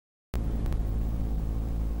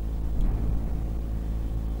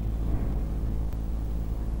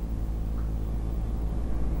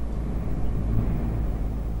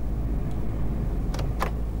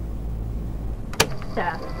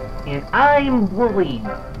Amanda. And I'm Wooly.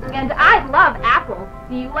 And I love apples.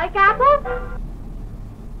 Do you like apples?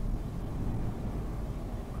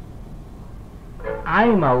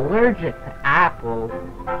 I'm allergic to apples.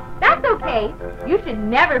 That's okay. You should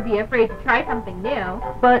never be afraid to try something new.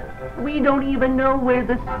 But we don't even know where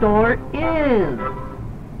the store is.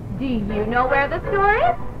 Do you know where the store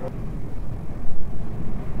is?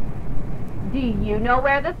 Do you know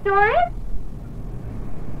where the store is?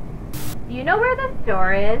 Do you know where the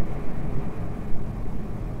store is?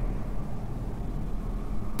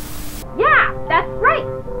 Yeah, that's right.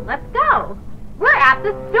 Let's go. We're at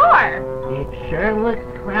the store. It sure looks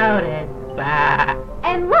crowded. Bah.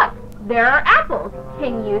 And look, there are apples.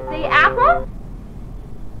 Can you see apples?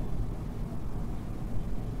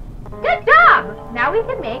 Good job! Now we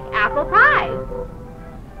can make apple pies.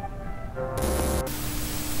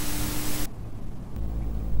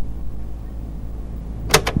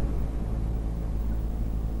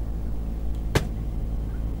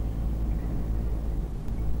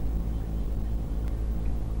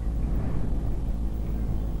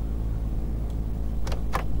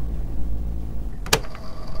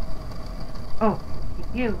 Oh,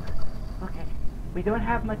 you. Okay, we don't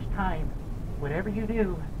have much time. Whatever you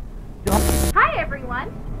do, don't... Hi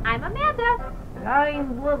everyone, I'm Amanda. And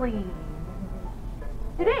I'm Wooly.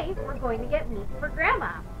 Today we're going to get meat for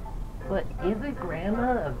Grandma. But isn't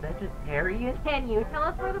Grandma a vegetarian? Can you tell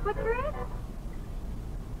us where the butcher is?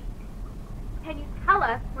 Can you tell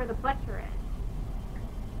us where the butcher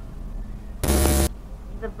is?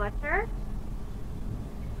 The butcher?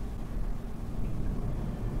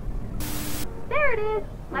 There it is.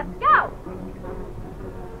 Let's go.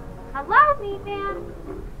 Hello, meat man.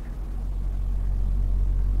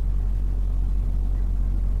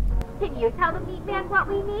 Can you tell the meat man what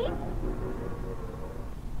we need?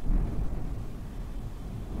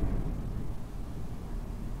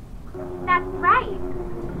 That's right.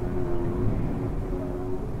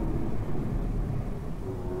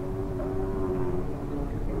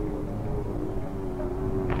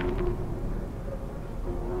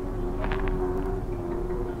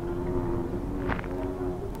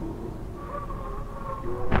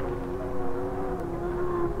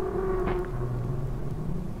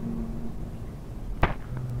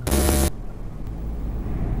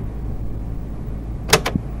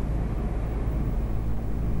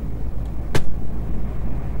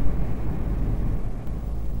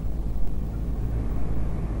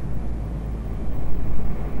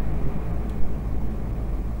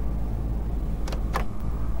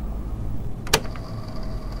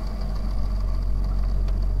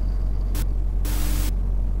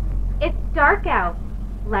 It's dark out.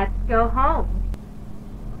 Let's go home.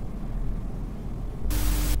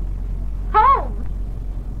 Home!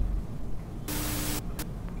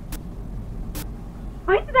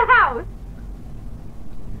 Point to the house.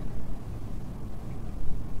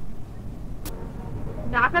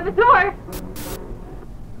 Knock on the door.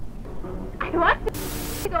 I want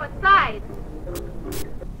to go inside.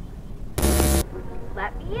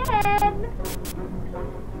 Let me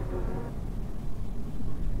in.